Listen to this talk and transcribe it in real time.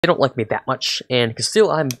They don't like me that much, and Castile,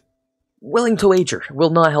 I'm willing to wager, will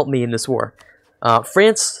not help me in this war.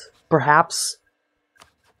 France, perhaps.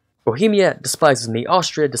 Bohemia despises me.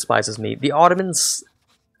 Austria despises me. The Ottomans,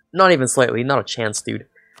 not even slightly. Not a chance, dude.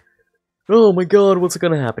 Oh my god, what's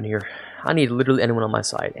gonna happen here? I need literally anyone on my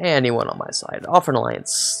side. Anyone on my side. Offer an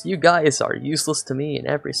alliance. You guys are useless to me in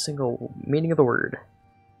every single meaning of the word.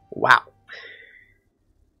 Wow.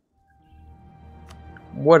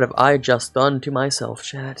 What have I just done to myself,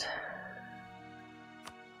 chat?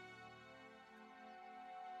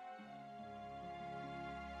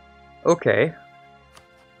 Okay.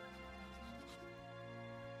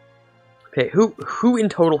 Okay, who in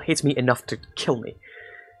total hates me enough to kill me?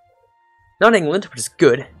 Not England, which is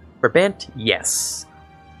good. Brabant, yes.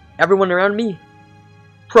 Everyone around me?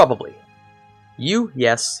 Probably. You,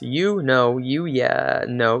 yes. You, no. You, yeah.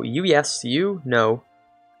 No. You, yes. You, no.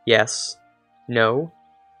 Yes. No.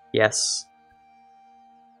 Yes.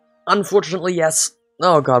 Unfortunately, yes.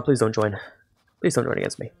 Oh god, please don't join. Please don't join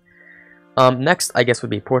against me. Next, I guess,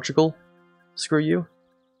 would be Portugal. Screw you.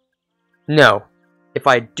 No. If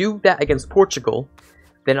I do that against Portugal,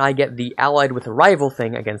 then I get the allied with a rival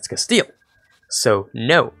thing against Castile. So,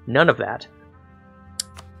 no. None of that.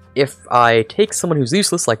 If I take someone who's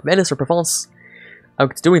useless, like Venice or Provence, I don't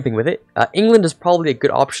get to do anything with it. England is probably a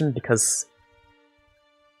good option because...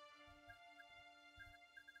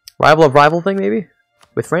 Rival of rival thing, maybe?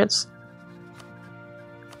 With France?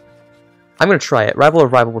 I'm gonna try it. Rival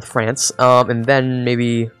of rival with France. And then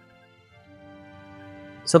maybe...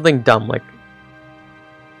 something dumb, like...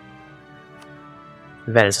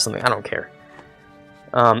 Venice or something. I don't care.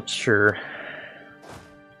 Sure.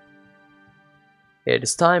 It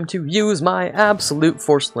is time to use my absolute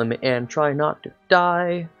force limit and try not to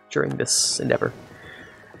die during this endeavor.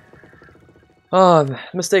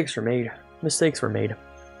 Mistakes were made. Mistakes were made.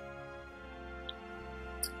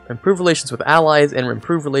 Improve relations with allies and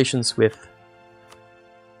improve relations with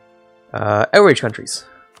outrage countries.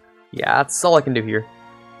 Yeah, that's all I can do here.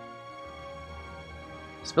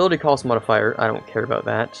 Stability cost modifier, I don't care about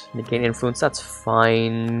that. Gain influence, that's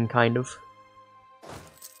fine, kind of.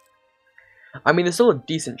 I mean, there's still a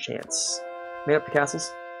decent chance. Made up the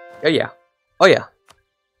castles? Oh yeah. Oh yeah.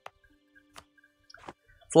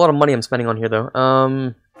 It's a lot of money I'm spending on here, though. I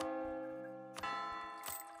mean,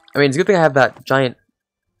 it's a good thing I have that giant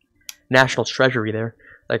national treasury there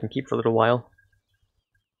that I can keep for a little while.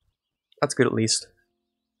 That's good, at least.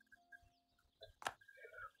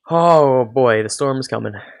 Oh boy, the storm is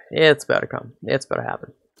coming. It's about to come. It's about to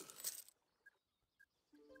happen.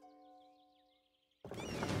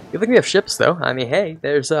 Good thing we have ships, though. I mean, hey,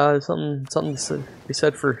 there's something to be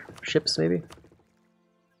said for ships, maybe.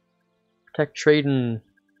 Protect trade in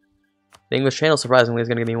the English Channel, surprisingly, is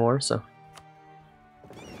going to give me more, so.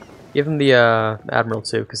 Give him the Admiral,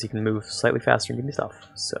 too, because he can move slightly faster and give me stuff,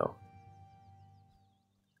 so.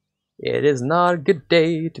 It is not a good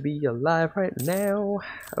day to be alive right now.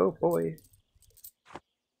 Oh boy.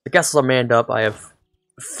 The castles are manned up. I have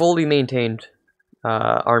fully maintained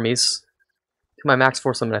armies. To my max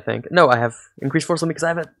force limit, I think. No, I have increased force limit because I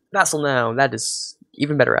have a vassal now. That is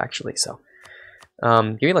even better, actually, so.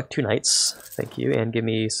 Give me like 2 knights. Thank you. And give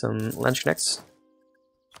me some Landsknechts.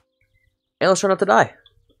 And let's try not to die.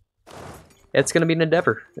 It's going to be an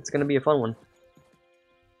endeavor. It's going to be a fun one.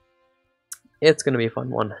 It's going to be a fun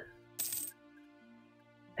one.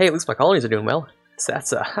 Hey, at least my colonies are doing well. So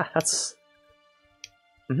that's that's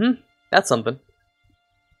something.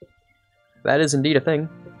 That is indeed a thing.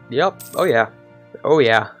 Yep. Oh yeah. Oh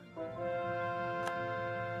yeah.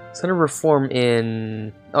 It's gonna reform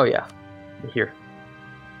in. Oh yeah. Here.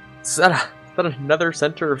 Is that another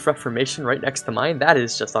center of reformation right next to mine? That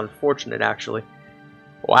is just unfortunate, actually.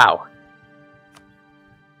 Wow.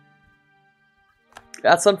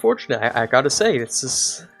 That's unfortunate. I gotta say, this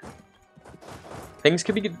is. Things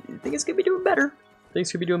could be doing better.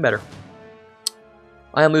 Things could be doing better.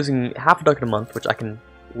 I am losing half a ducat a month, which I can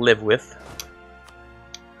live with.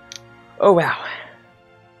 Oh wow.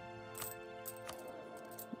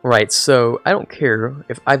 Right, so I don't care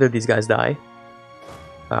if either of these guys die.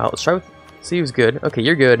 Let's try with see who's good. Okay,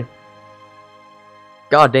 you're good.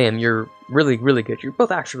 God damn, you're really, really good. You're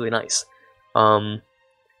both actually really nice.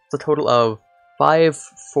 It's a total of 5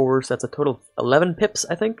 4s. That's a total of 11 pips,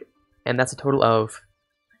 I think. And that's a total of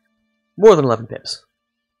more than 11 pips.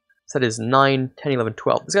 So that is 9, 10, 11,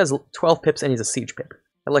 12. This guy's 12 pips and he's a siege pip.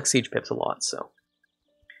 I like siege pips a lot, so.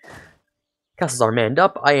 Castles are manned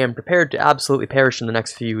up. I am prepared to absolutely perish in the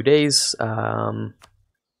next few days.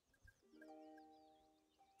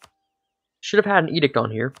 Should have had an edict on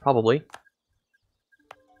here, probably.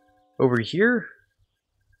 Over here.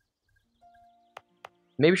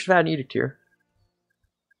 Maybe we should have had an edict here.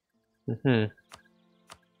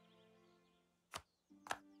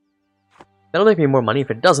 That'll make me more money.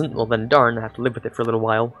 If it doesn't, well then darn, I have to live with it for a little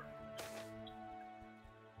while.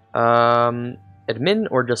 Admin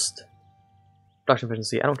or just production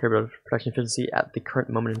efficiency? I don't care about production efficiency at the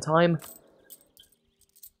current moment in time.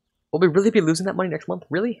 Will we really be losing that money next month?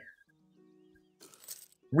 Really?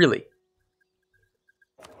 Really?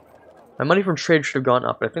 My money from trade should have gone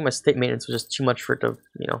up, but I think my state maintenance was just too much for it to,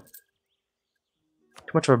 you know,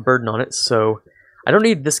 too much of a burden on it, so I don't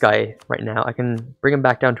need this guy right now. I can bring him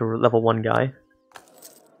back down to a level 1 guy.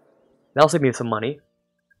 That'll save me some money.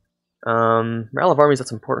 Morale of armies,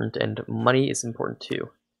 that's important, and money is important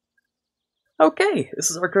too. Okay,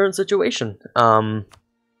 this is our current situation.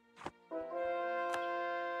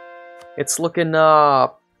 It's looking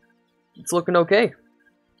okay,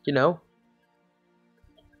 you know.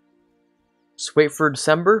 Just wait for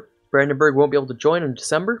December. Brandenburg won't be able to join in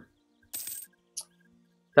December.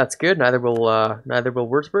 That's good. Neither will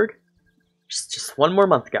Würzburg. Just one more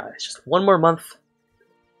month, guys. Just one more month.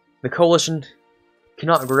 The coalition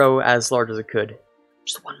cannot grow as large as it could.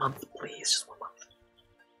 Just 1 month, please. Just 1 month.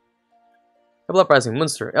 Double uprising,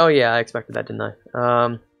 Munster. Oh yeah, I expected that, didn't I?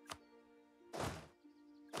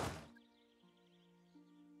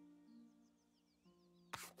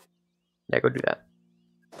 Yeah, go do that.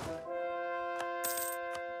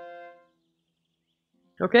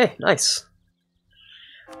 Okay, nice.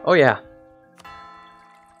 Oh yeah.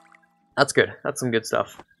 That's good. That's some good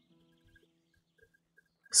stuff.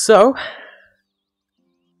 So,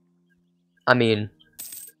 I mean,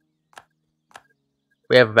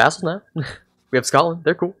 we have a vassal now. We have Scotland.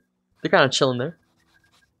 They're cool. They're kind of chilling there.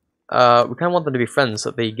 We kind of want them to be friends,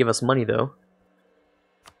 so they give us money, though.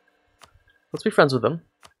 Let's be friends with them.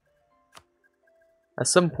 At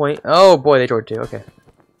some point... Oh, boy, they joined too. Okay.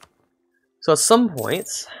 So, at some point...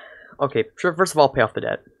 Okay, first of all, pay off the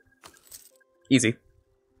debt. Easy.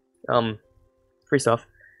 Free stuff.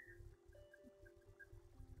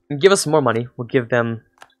 And give us some more money. We'll give them...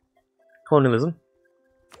 colonialism.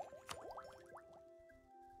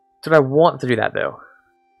 Did I want to do that, though?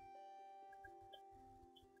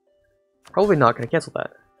 Probably not. Gonna cancel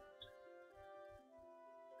that.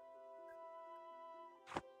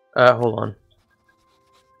 Hold on.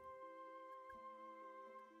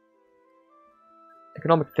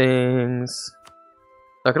 Economic things.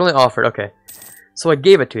 I can only offer it. Okay. So I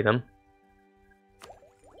gave it to them.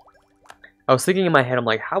 I was thinking in my head, I'm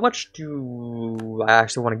like, how much do I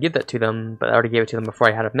actually want to give that to them? But I already gave it to them before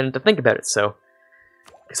I had a minute to think about it, so...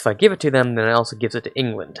 Because if I give it to them, then it also gives it to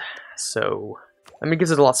England. So... I mean, it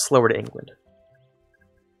gives it a lot slower to England.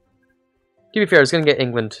 To be fair, it's going to get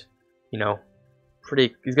England, you know,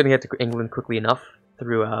 he's going to get to England quickly enough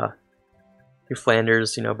through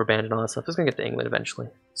Flanders, you know, Brabant and all that stuff. It's going to get to England eventually,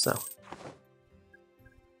 so...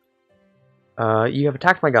 you have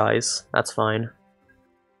attacked my guys. That's fine.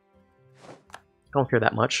 I don't care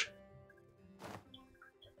that much.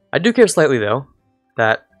 I do care slightly, though,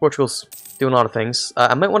 that Portugal's doing a lot of things.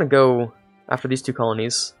 I might want to go after these two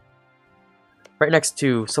colonies, right next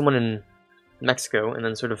to someone in Mexico, and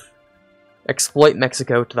then sort of exploit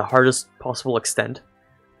Mexico to the hardest possible extent.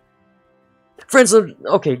 France,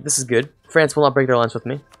 okay, this is good. France will not break their alliance with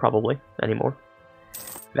me, probably, anymore.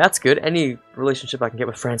 That's good. Any relationship I can get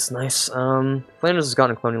with France is nice. Flanders has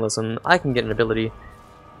gotten colonialism. I can get an ability.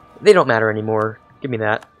 They don't matter anymore. Give me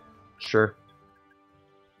that. Sure.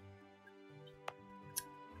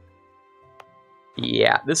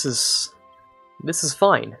 Yeah, this is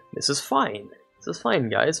fine. This is fine. This is fine,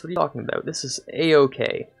 guys. What are you talking about? This is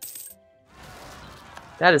A-okay.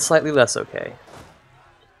 That is slightly less okay.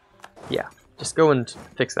 Yeah, just go and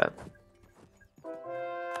fix that.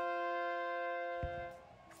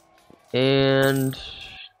 And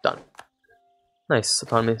done. Nice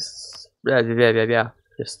autonomy. Yeah.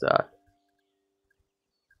 Just do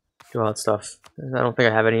all that stuff. I don't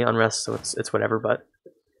think I have any unrest, so it's whatever. But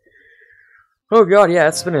oh god, yeah,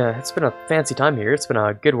 it's been a fancy time here. It's been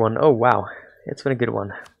a good one. Oh wow, it's been a good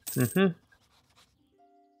one. I'm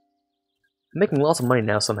making lots of money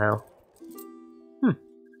now somehow.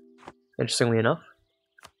 Interestingly enough,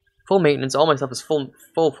 full maintenance. All my stuff is full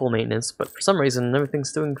maintenance, but for some reason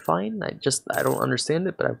everything's doing fine. I don't understand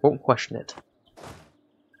it, but I won't question it.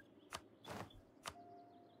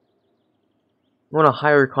 I want to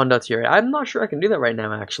hire conduct here. I'm not sure I can do that right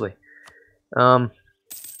now, actually.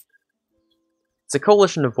 It's a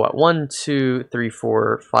coalition of what? 1, 2, 3,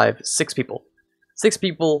 4, 5, 6 people. 6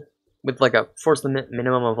 people with like a force limit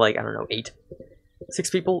minimum of like, I don't know, 8. 6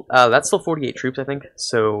 people. That's still 48 troops, I think.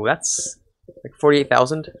 So that's like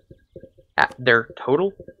 48,000 at their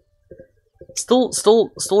total. Still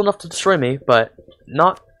enough to destroy me, but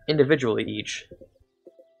not individually each.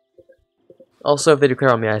 Also, if they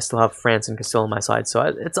declare on me, I still have France and Castile on my side, so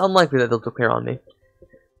it's unlikely that they'll declare on me.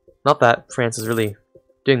 Not that France is really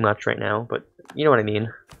doing much right now, but you know what I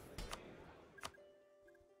mean.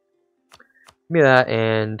 Give me that,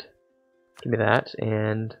 and give me that,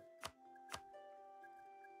 and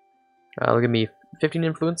they'll give me 15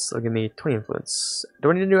 influence. They'll give me 20 influence.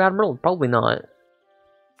 Do I need a new admiral? Probably not.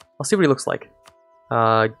 I'll see what he looks like.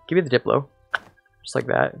 Give me the Diplo, just like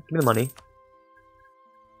that. Give me the money.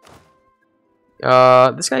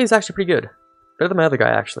 This guy is actually pretty good. Better than my other guy,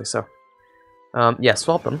 actually, so. Yeah,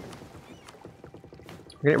 swap them.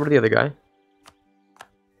 Get rid of the other guy.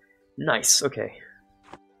 Nice, okay.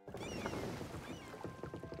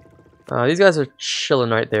 These guys are chilling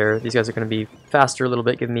right there. These guys are going to be faster a little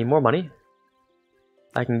bit, giving me more money.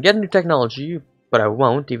 I can get a new technology, but I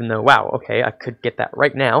won't, even though, wow, okay, I could get that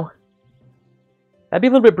right now. That'd be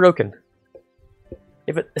a little bit broken.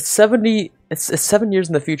 If it's 70, it's 7 years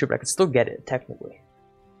in the future, but I could still get it, technically.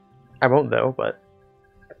 I won't, though, but...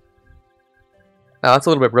 that's a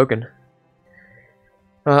little bit broken.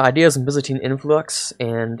 Ideas in Byzantine influx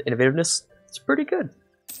and innovativeness, it's pretty good.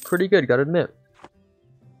 Pretty good, gotta admit.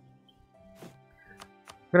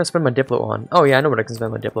 I'm gonna spend my Diplo on. Oh yeah, I know what I can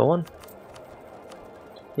spend my Diplo on.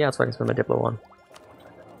 Yeah, that's what I can spend my Diplo on.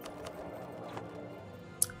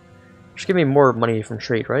 Just give me more money from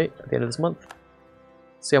trade, right? At the end of this month.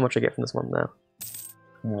 Let's see how much I get from this month now.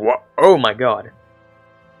 What? Oh my god.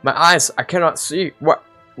 My eyes, I cannot see. What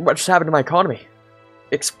just happened to my economy?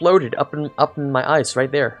 Exploded up in my eyes right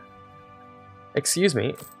there. Excuse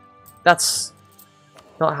me. That's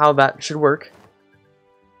not how that should work.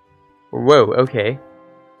 Whoa, okay.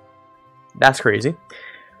 That's crazy.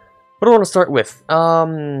 What do I want to start with?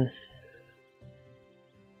 Global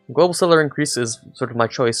settler increase is sort of my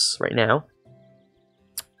choice right now.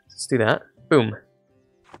 Let's do that. Boom.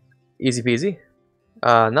 Easy peasy.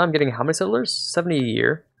 Now I'm getting how many settlers? 70 a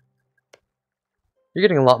year. You're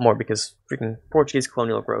getting a lot more because freaking Portuguese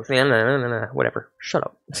colonial growth. Nah, whatever. Shut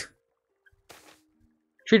up.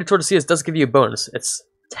 Treaty of Tordesillas does give you a bonus. It's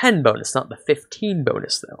 10 bonus, not the 15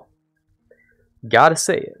 bonus, though. Gotta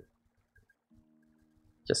say it.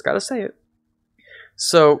 Just gotta say it.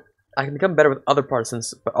 So, I can become better with other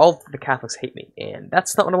partisans, but all the Catholics hate me, and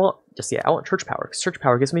that's not what I want just yet. I want church power, because church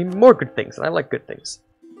power gives me more good things, and I like good things.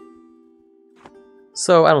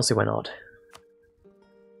 So, I don't see why not.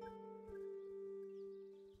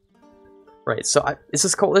 Right, so is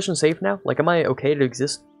this coalition safe now? Like, am I okay to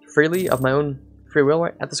exist freely of my own free will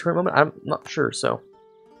right at this current moment? I'm not sure, so.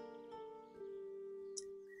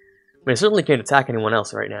 I mean, I certainly can't attack anyone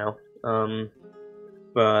else right now.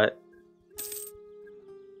 But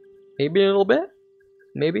maybe in a little bit?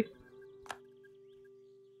 Maybe?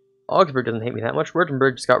 Augsburg doesn't hate me that much.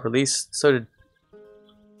 Württemberg just got released. So did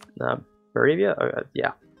Moravia?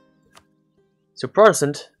 Yeah. So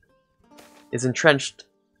Protestant is entrenched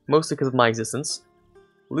mostly because of my existence.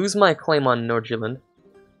 Lose my claim on Nordjylland.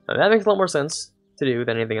 That makes a lot more sense to do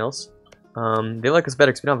than anything else. They like us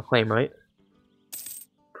better because we don't have a claim, right?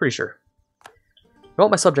 Pretty sure. I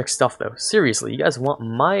want my subject stuff, though. Seriously, you guys want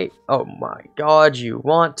my... Oh my god, you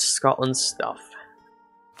want Scotland's stuff.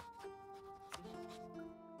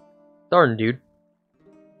 Darn, dude.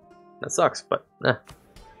 That sucks, but, eh.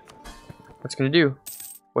 What's gonna do?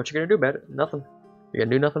 What you gonna do about it? Nothing. You're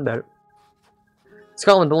gonna do nothing about it.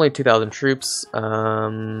 Scotland, only 2,000 troops.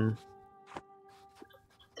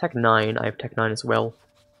 Tech 9. I have Tech 9 as well.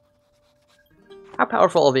 How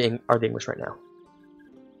powerful are the English right now?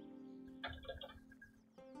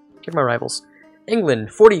 Check my rivals.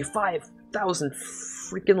 England, 45,000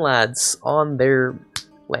 freaking lads on their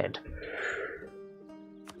land.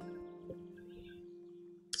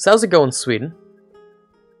 So how's it going, Sweden?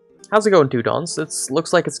 How's it going, Two Dons? It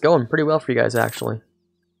looks like it's going pretty well for you guys, actually.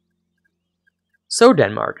 So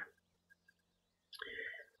Denmark.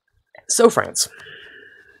 So France.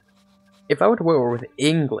 If I went to war with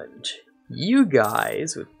England, you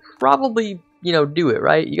guys would probably, you know, do it,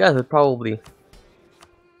 right? You guys would probably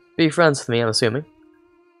be friends with me, I'm assuming.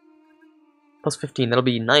 Plus 15, that'll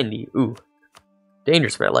be 90. Ooh.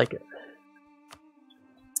 Dangerous, but I like it.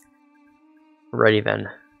 Righty then.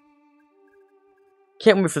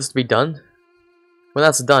 Can't wait for this to be done. When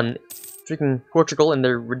that's done, freaking Portugal and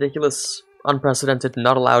their ridiculous, unprecedented,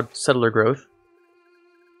 not allowed settler growth.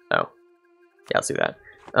 Oh. Yeah, I'll see that.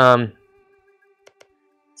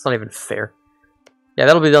 It's not even fair. Yeah,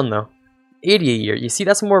 that'll be done though. 80 a year. You see,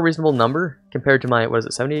 that's a more reasonable number compared to my, what is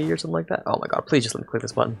it, 70 a year, something like that? Oh my god, please just let me click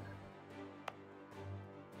this button.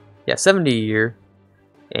 Yeah, 70 a year.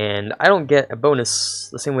 And I don't get a bonus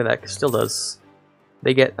the same way that Castile does.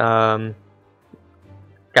 They get Casa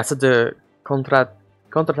de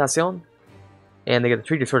Contratación, and they get the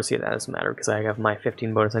Treaty of Tordesillas. That doesn't matter because I have my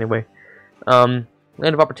 15 bonus anyway. Land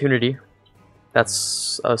of Opportunity.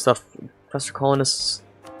 That's stuff. Professor Colonists.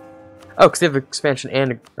 Oh, because they have expansion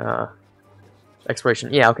and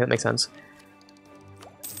exploration. Yeah, okay, that makes sense.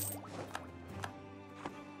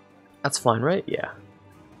 That's fine, right? Yeah.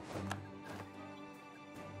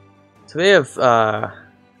 So they have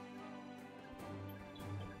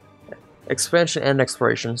expansion and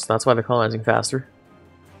exploration, so that's why they're colonizing faster.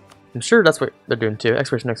 I'm sure that's what they're doing too.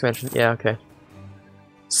 Exploration and expansion. Yeah, okay.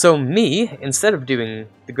 So me, instead of doing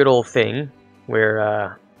the good old thing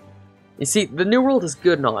where you see, the New World is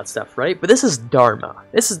good and all that stuff, right? But this is Dharma.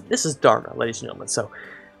 This is Dharma, ladies and gentlemen. So,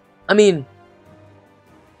 I mean,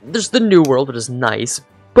 there's the New World, which is nice,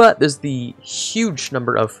 but there's the huge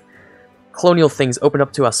number of colonial things opened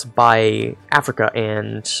up to us by Africa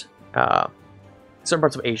and certain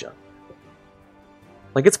parts of Asia.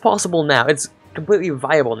 Like, it's possible now, it's completely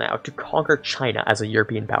viable now to conquer China as a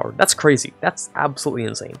European power. That's crazy. That's absolutely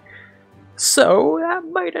insane. So, that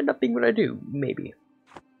might end up being what I do, maybe.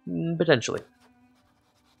 Potentially.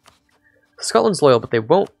 Scotland's loyal, but they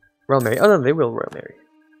won't royal marry. Oh no, they will royal marry.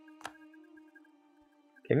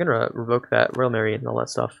 Okay, I'm gonna revoke that royal marry and all that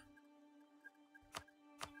stuff.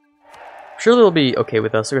 Sure, they'll be okay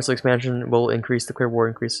with us. Aggressive expansion will increase. Declare war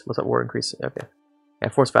increase. What's that war increase? Okay.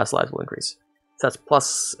 And force vassalize will increase. So that's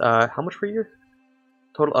plus how much per year?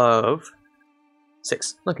 Total of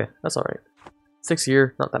 6. Okay, that's all right. 6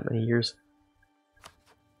 year, not that many years.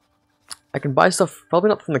 I can buy stuff, probably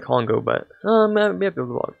not from the Congo, but maybe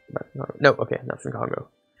no, okay, not from Congo.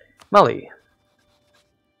 Mali.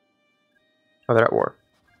 Oh, they're at war.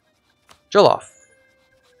 Jollof.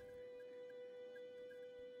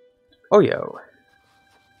 Oh, yo.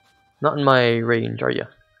 Not in my range, are you?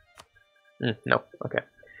 No, okay.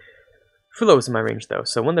 Fulo is in my range, though,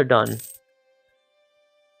 so when they're done...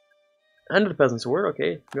 End of the Peasants' War,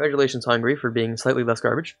 okay. Congratulations, Hungary, for being slightly less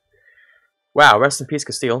garbage. Wow, rest in peace,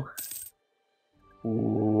 Castile.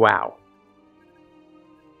 Wow.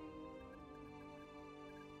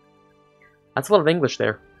 That's a lot of English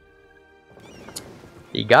there.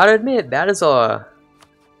 You gotta admit, that is a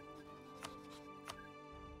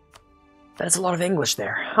lot of English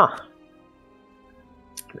there, huh?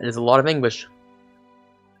 That is a lot of English.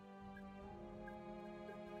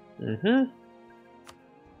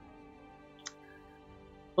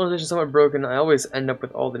 Civilization somewhat broken. I always end up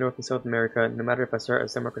with all the North and South America, no matter if I start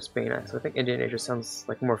as Denmark or Spain. So I think India and Asia sounds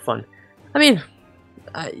like more fun. I mean,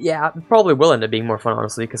 yeah, it probably will end up being more fun,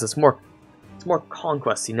 honestly, because it's more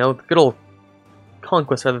conquest, you know, good old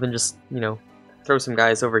conquest rather than just, you know, throw some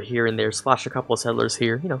guys over here and there, splash a couple of settlers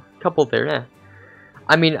here, you know, a couple there. Eh.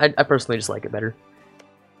 I mean, I personally just like it better.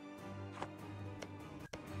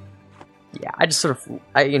 Yeah, I just sort of,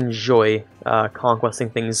 I enjoy conquesting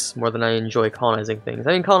things more than I enjoy colonizing things.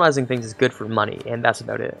 I mean, colonizing things is good for money, and that's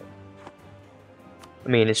about it. I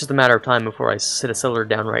mean, it's just a matter of time before I sit a settler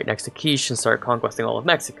down right next to Quiche and start conquesting all of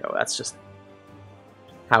Mexico. That's just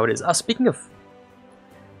how it is. Speaking of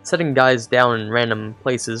setting guys down in random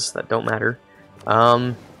places that don't matter,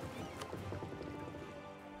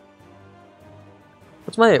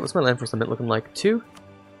 what's my land force limit looking like? 2?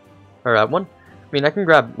 Or 1? I mean, I can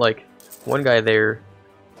grab, like, one guy there.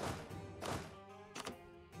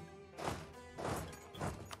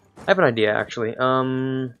 I have an idea, actually.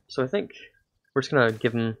 So I think we're just gonna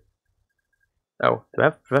give him... Oh, do I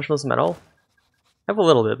have professionalism at all? I have a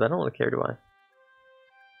little bit, but I don't really care, do I?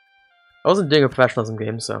 I wasn't doing a professionalism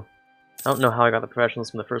game, so I don't know how I got the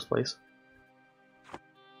professionalism in the first place.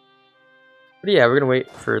 But yeah, we're gonna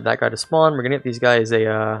wait for that guy to spawn. We're gonna get these guys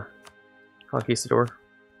a conquistador.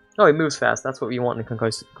 Oh, he moves fast. That's what we want in a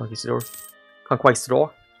conquistador.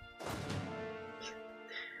 Conquistador.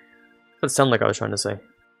 What it sounded like I was trying to say.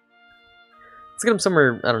 Let's get him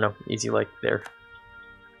somewhere, I don't know, easy, like there.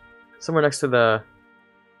 Somewhere next to the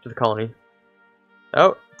colony.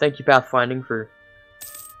 Oh, thank you, Pathfinding, for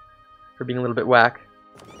being a little bit whack.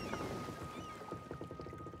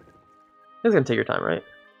 It's gonna take your time, right?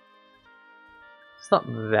 It's not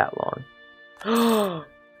that long.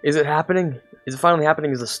 Is it happening? Is it finally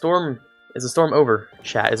happening? Is the storm over?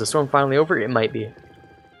 Chat, is the storm finally over? It might be.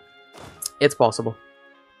 It's possible.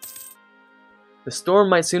 The storm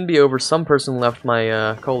might soon be over. Some person left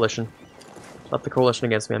my coalition. Left the coalition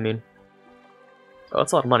against me, I mean. Oh,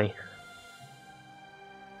 that's a lot of money.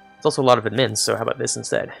 It's also a lot of admins, so how about this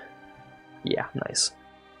instead? Yeah, nice.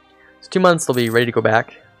 So 2 months, they'll be ready to go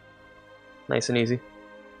back. Nice and easy.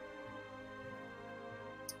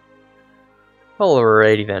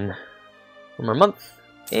 Alrighty then. One more month,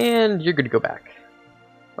 and you're good to go back.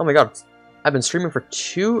 Oh my god, I've been streaming for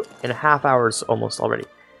 2.5 hours almost already.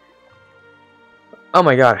 Oh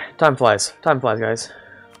my god, time flies. Time flies, guys.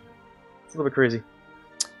 It's a little bit crazy.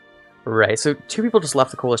 Right, so 2 people just left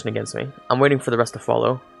the coalition against me. I'm waiting for the rest to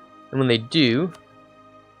follow. And when they do,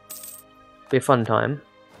 it'll be a fun time.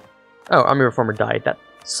 Oh, Army Reformer died. That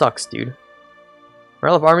sucks, dude.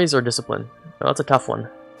 Morale of armies or discipline? Oh, that's a tough one.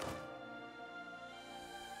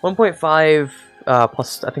 1.5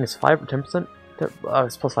 plus, I think it's 5 or 10%?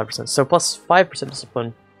 It's plus 5%. So plus 5%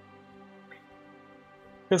 discipline.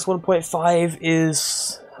 This 1.5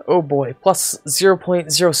 is, oh boy, plus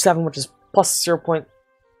 0.07, which is plus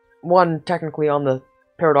 0.1 technically on the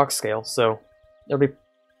paradox scale. So it'll be,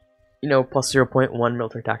 you know, plus 0.1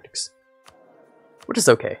 military tactics, which is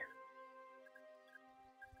okay.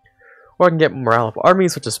 Or I can get morale of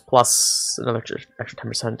armies, which is plus another extra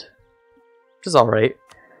 10%, which is alright.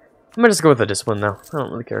 I might just go with the discipline now. I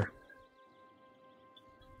don't really care.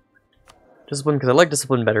 Discipline, because I like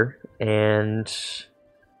discipline better, and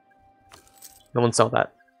no one saw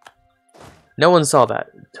that. No one saw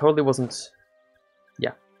that. It totally wasn't.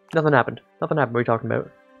 Yeah, nothing happened. Nothing happened. What are you talking about?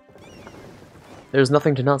 There's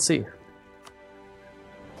nothing to not see.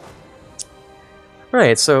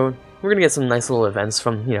 Right, so we're gonna get some nice little events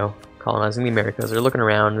from, you know, colonizing the Americas. They're looking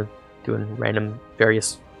around, doing random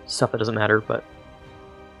various stuff that doesn't matter, but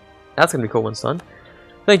that's gonna be cool when it's done.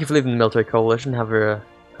 Thank you for leaving the military coalition.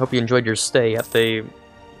 Hope you enjoyed your stay at the.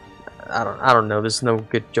 I don't know. There's no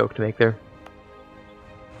good joke to make there.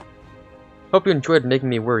 Hope you enjoyed making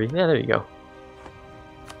me worry. Yeah, there you go.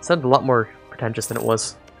 It sounded a lot more pretentious than it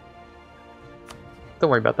was. Don't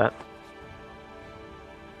worry about that.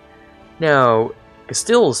 Now,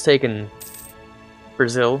 Castile's taken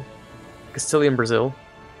Brazil. Castilian Brazil.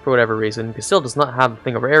 For whatever reason. Castile does not have the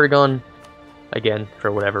thing over Aragon. Again,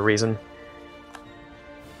 for whatever reason.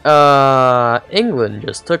 England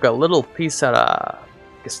just took a little piece out of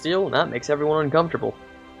Castile, and that makes everyone uncomfortable.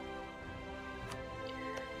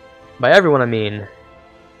 By everyone, I mean,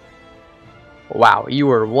 wow, you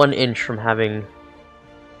were 1 inch from having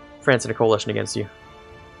France in a coalition against you.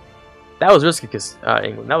 That was risky, because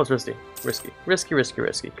England. That was risky,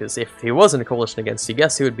 because if he wasn't a coalition against you,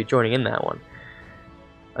 guess who would be joining in that one?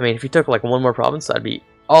 I mean, if you took like 1 more province, I'd be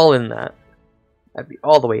all in that. I'd be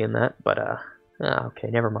all the way in that, but okay,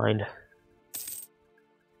 never mind.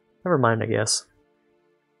 Never mind, I guess.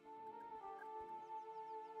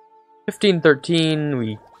 1513,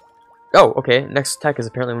 we... Oh, okay, next tech is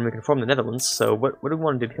apparently when we can form the Netherlands, so what do we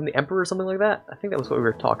want to do? Become the Emperor or something like that? I think that was what we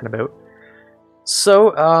were talking about.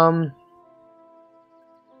 So,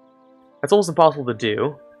 that's almost impossible to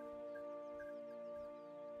do.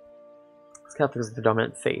 Because Catholic is the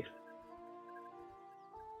dominant faith.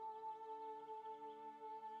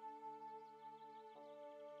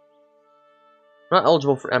 Not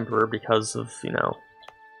eligible for Emperor because of, you know,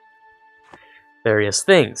 various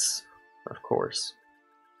things, of course.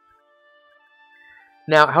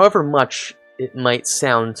 Now, however much it might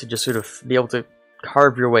sound to just sort of be able to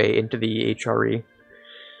carve your way into the HRE,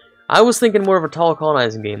 I was thinking more of a tall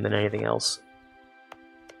colonizing game than anything else.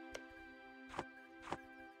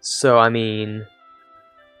 So, I mean,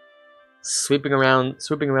 sweeping around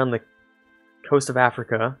the coast of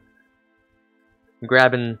Africa,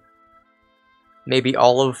 grabbing maybe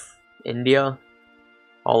all of India,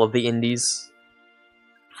 all of the Indies,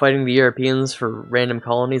 fighting the Europeans for random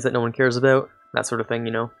colonies that no one cares about, that sort of thing,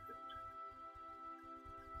 you know.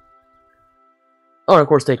 Oh, and of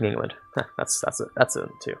course, taking England. That's it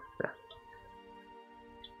too. Yeah.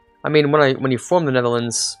 I mean, when you form the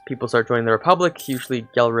Netherlands, people start joining the Republic. Usually,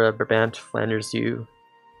 Gelre, Brabant, Flanders do.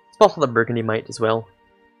 It's possible that Burgundy might as well.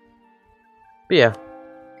 But yeah.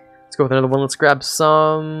 Let's go with another one. Let's grab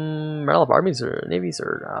some morale of armies or navies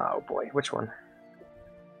or oh boy, which one?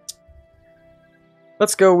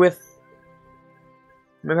 Let's go with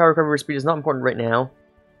manpower recovery speed is not important right now.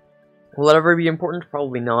 Will that ever be important?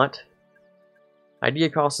 Probably not. Idea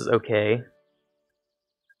cost is okay.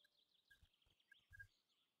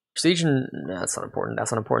 Prestige and nah, that's not important.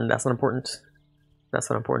 That's not important. That's not important. That's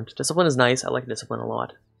not important. Discipline is nice. I like discipline a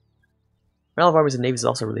lot. Morale of armies and navies is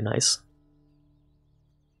also really nice.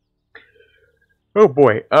 Oh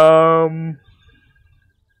boy,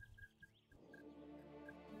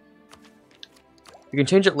 we can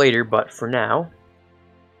change it later, but for now,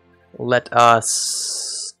 let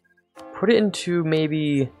us put it into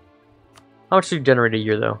maybe... How much do you generate a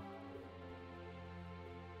year, though?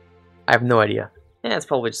 I have no idea. Yeah, it's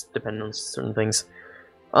probably just depending on certain things.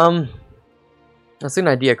 Let's see an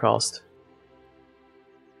idea cost.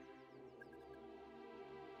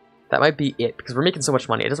 That might be it, because we're making so much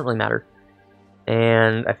money, it doesn't really matter.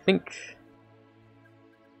 And I think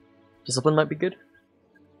discipline might be good.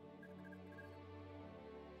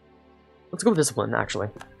 Let's go with discipline, actually.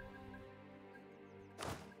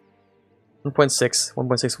 1.6,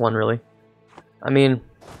 1.61 really. I mean,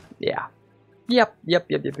 yeah. Yep. Wait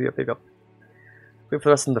for the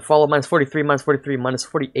rest of them to follow. Minus 43, minus 43, minus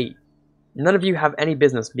 48. None of you have any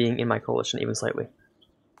business being in my coalition, even slightly.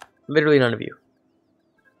 Literally none of you.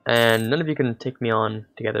 And none of you can take me on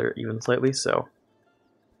together, even slightly, so...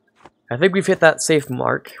 I think we've hit that safe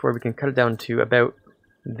mark, where we can cut it down to about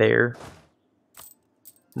there.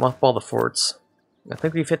 Mothball the forts. I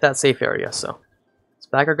think we've hit that safe area, so... Let's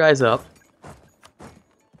back our guys up.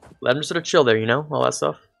 Let them sort of chill there, you know? All that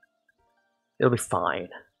stuff. It'll be fine.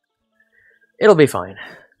 It'll be fine.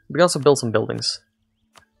 We can also build some buildings.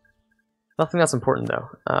 Nothing that's important, though.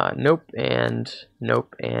 Nope, and...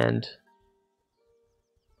 Nope, and...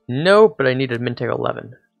 Nope, but I need Admin Tech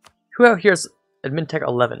 11. Who out here is Admin Tech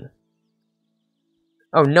 11?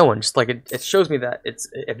 Oh, no one. Just like, it shows me that it's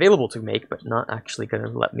available to make, but not actually going to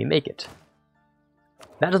let me make it.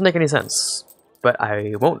 That doesn't make any sense. But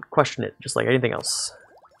I won't question it, just like anything else.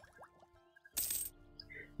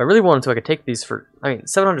 If I really wanted to, I could take these for,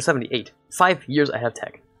 778. 5 years I have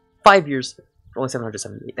tech. 5 years for only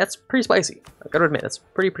 778. That's pretty spicy. I've got to admit, that's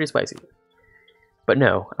pretty spicy. But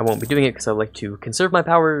no, I won't be doing it because I like to conserve my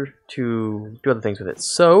power to do other things with it.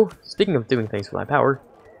 So, speaking of doing things with my power,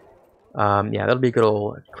 yeah, that'll be a good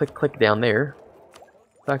old click down there.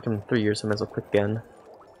 Back in 3 years, so I might as well click again.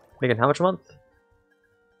 Making how much a month?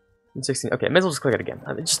 16. Okay, I might as well just click it again.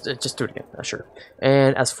 I mean, just do it again. Sure.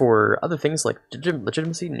 And as for other things like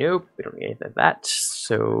legitimacy, nope, we don't need anything like that.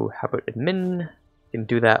 So how about admin? You can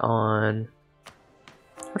do that on.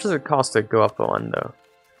 How much does it cost to go up on though?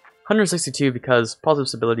 162 because positive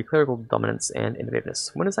stability, clerical dominance, and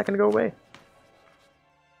innovativeness. When is that going to go away?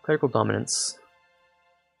 Clerical dominance.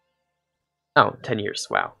 Oh, 10 years.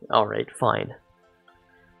 Wow. All right, fine.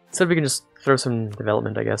 So we can just throw some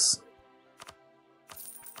development, I guess.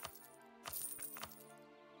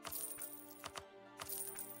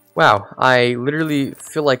 Wow, I literally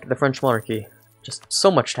feel like the French monarchy. Just so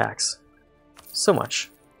much tax. So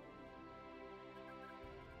much.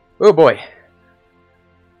 Oh boy.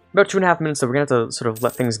 About 2.5 minutes, so we're gonna have to sort of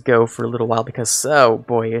let things go for a little while because, oh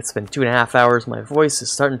boy, it's been 2.5 hours. My voice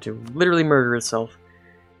is starting to literally murder itself.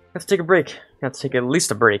 I have to take a break. I have to take at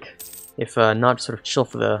least a break. If not, sort of chill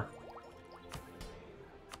for the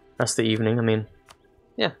rest of the evening. I mean,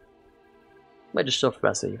 yeah. Might just chill for the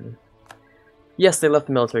rest of the evening. Yes, they left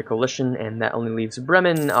the military coalition, and that only leaves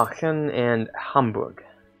Bremen, Aachen, and Hamburg.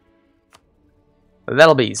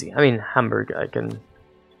 That'll be easy. I mean, Hamburg, I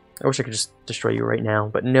wish I could just destroy you right now,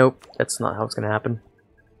 but nope, that's not how it's going to happen.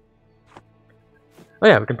 Oh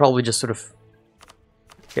yeah, we can probably just sort of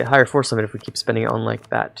get higher force limit if we keep spending it on like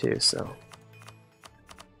that too, so...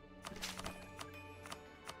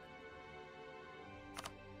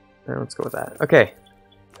 let's go with that. Okay.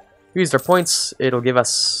 We used our points, it'll give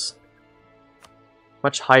us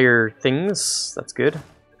much higher things. That's good.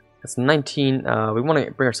 That's 19. We want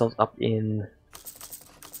to bring ourselves up in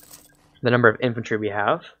the number of infantry we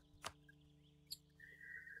have.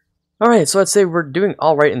 Alright, so I'd say we're doing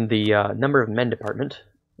alright in the number of men department,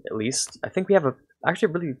 at least. I think we have actually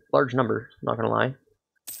a really large number, not gonna lie.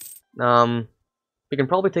 We can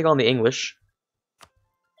probably take on the English.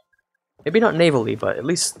 Maybe not navally, but at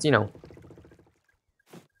least, you know,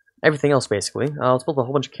 everything else basically. Let's build a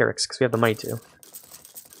whole bunch of carracks, because we have the money to.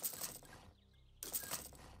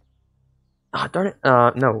 Ah, darn it.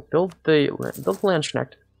 No. Build the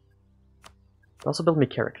Landsknecht. Also build me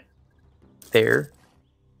Carrick. There.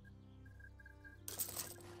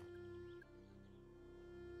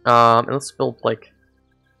 And let's build, like,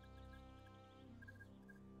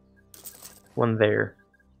 one there.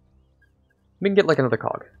 We can get, like, another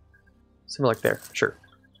cog. Something like there. Sure.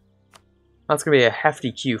 That's gonna be a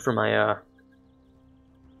hefty queue for my,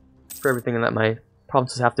 for everything that my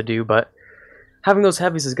provinces have to do, but having those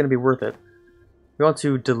heavies is gonna be worth it. We want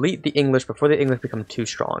to delete the English before the English become too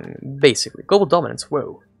strong, basically. Global dominance,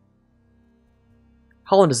 whoa.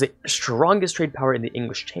 Holland is the strongest trade power in the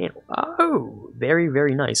English Channel. Oh, very,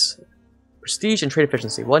 very nice. Prestige and trade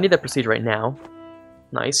efficiency. Well, I need that prestige right now.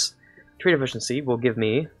 Nice. Trade efficiency will give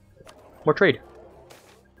me more trade,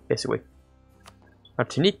 basically.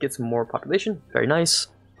 Martinique gets more population, very nice.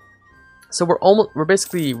 So we're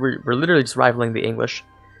literally just rivaling the English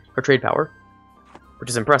for trade power. Which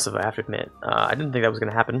is impressive, I have to admit. I didn't think that was going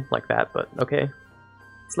to happen like that, but okay.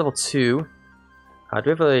 It's level 2. Do we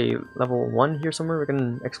have a level 1 here somewhere we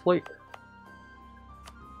can exploit?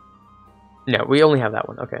 No, we only have that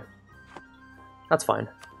one, okay. That's fine.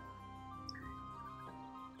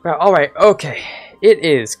 Well, alright, okay. It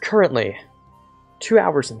is currently 2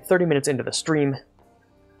 hours and 30 minutes into the stream.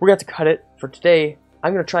 We're going to have to cut it for today.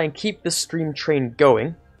 I'm going to try and keep this stream train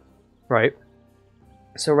going. Right.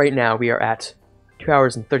 So right now we are at 2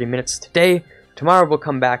 hours and 30 minutes today. Tomorrow we'll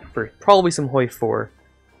come back for probably some Hoi 4.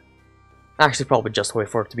 Actually, probably just Hoi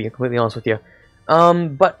 4, to be completely honest with you.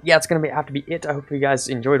 But yeah, it's going to have to be it. I hope you guys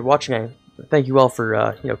enjoyed watching. I thank you all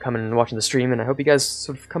for, coming and watching the stream, and I hope you guys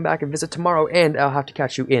sort of come back and visit tomorrow, and I'll have to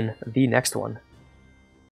catch you in the next one.